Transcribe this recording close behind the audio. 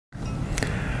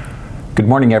Good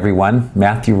morning, everyone.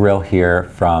 Matthew Rill here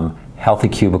from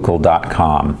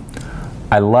healthycubicle.com.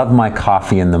 I love my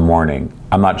coffee in the morning.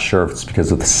 I'm not sure if it's because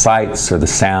of the sights or the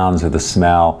sounds or the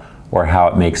smell or how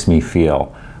it makes me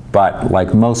feel. But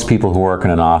like most people who work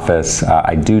in an office,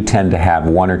 I do tend to have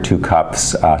 1 or 2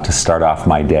 cups to start off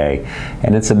my day,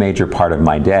 and it's a major part of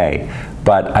my day.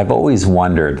 But I've always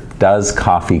wondered, does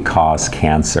coffee cause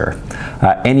cancer?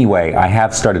 Anyway, I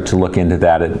have started to look into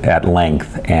that at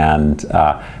length, and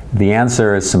the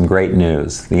answer is some great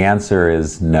news. The answer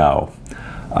is no.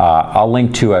 I'll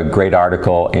link to a great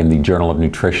article in the Journal of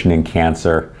Nutrition and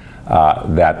Cancer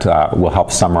that will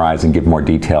help summarize and give more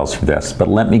details for this. But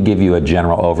let me give you a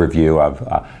general overview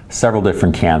of several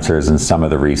different cancers and some of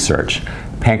the research.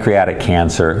 Pancreatic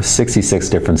cancer, 66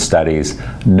 different studies,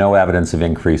 no evidence of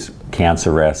increased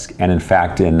cancer risk. And in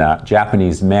fact, in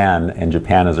Japanese men, and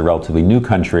Japan is a relatively new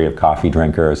country of coffee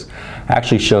drinkers,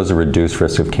 actually shows a reduced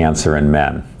risk of cancer in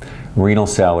men. Renal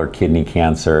cell or kidney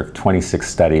cancer, 26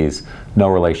 studies, no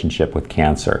relationship with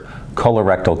cancer.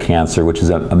 Colorectal cancer, which is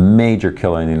a major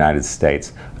killer in the United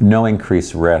States, no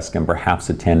increased risk and perhaps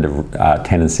a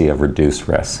tendency of reduced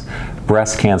risk.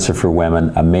 Breast cancer for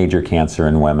women, a major cancer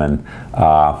in women,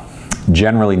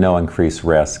 generally no increased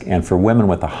risk. And for women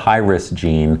with a high-risk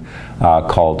gene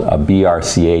called a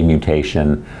BRCA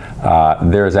mutation,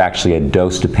 there is actually a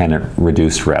dose-dependent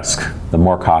reduced risk. The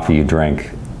more coffee you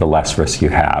drink, the less risk you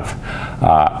have.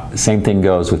 Same thing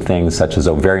goes with things such as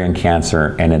ovarian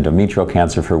cancer and endometrial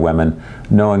cancer for women,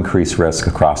 no increased risk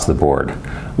across the board.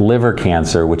 Liver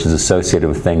cancer, which is associated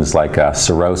with things like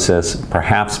cirrhosis,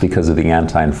 perhaps because of the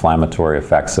anti-inflammatory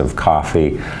effects of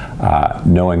coffee,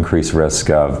 no increased risk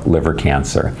of liver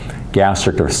cancer.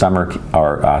 Gastric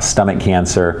or stomach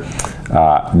cancer,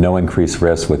 no increased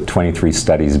risk with 23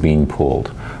 studies being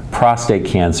pooled. Prostate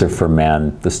cancer for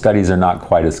men, the studies are not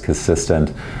quite as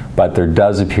consistent, but there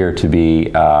does appear to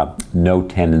be no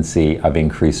tendency of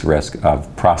increased risk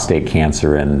of prostate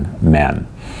cancer in men.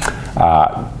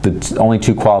 The only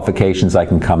 2 qualifications I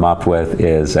can come up with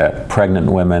is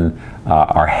pregnant women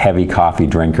are heavy coffee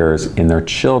drinkers. In their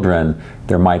children,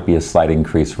 there might be a slight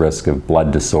increased risk of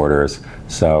blood disorders,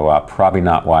 so probably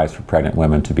not wise for pregnant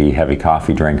women to be heavy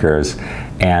coffee drinkers.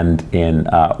 And in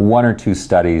 1 or 2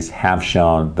 studies have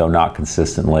shown, though not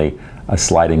consistently, a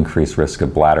slight increased risk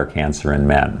of bladder cancer in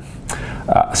men.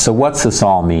 So what's this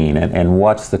all mean, and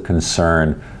what's the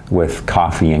concern with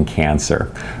coffee and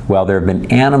cancer? Well, there have been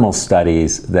animal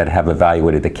studies that have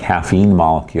evaluated the caffeine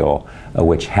molecule,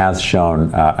 which has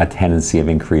shown a tendency of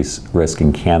increased risk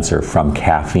in cancer from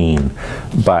caffeine.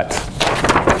 But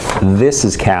this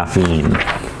is caffeine,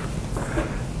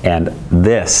 and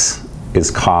this is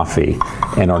coffee,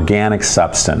 an organic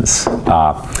substance.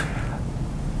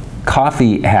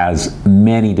 Coffee has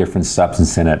many different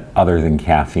substances in it other than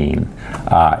caffeine.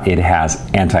 It has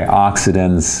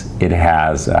antioxidants, it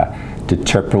has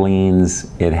terpenes,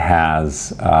 it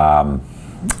has a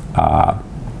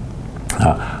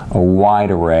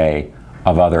wide array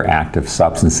of other active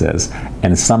substances,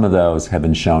 and some of those have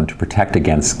been shown to protect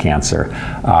against cancer.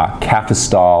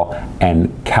 Cafestol and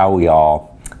kawiol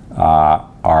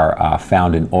are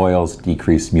found in oils,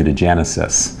 decrease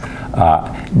mutagenesis.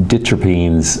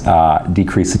 Diterpenes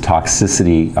decrease the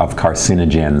toxicity of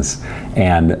carcinogens,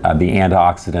 and the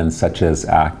antioxidants such as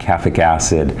caffeic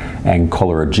acid and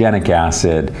chlorogenic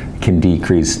acid can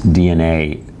decrease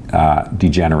DNA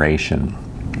degeneration.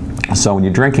 So when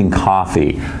you're drinking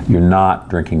coffee, you're not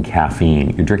drinking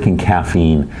caffeine. You're drinking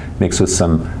caffeine mixed with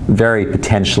some very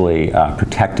potentially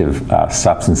protective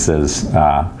substances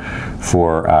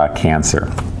for cancer.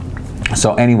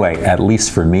 So anyway, at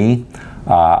least for me,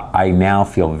 I now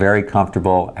feel very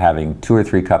comfortable having 2 or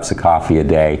 3 cups of coffee a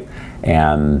day,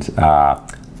 and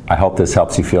I hope this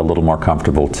helps you feel a little more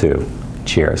comfortable too.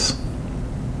 Cheers.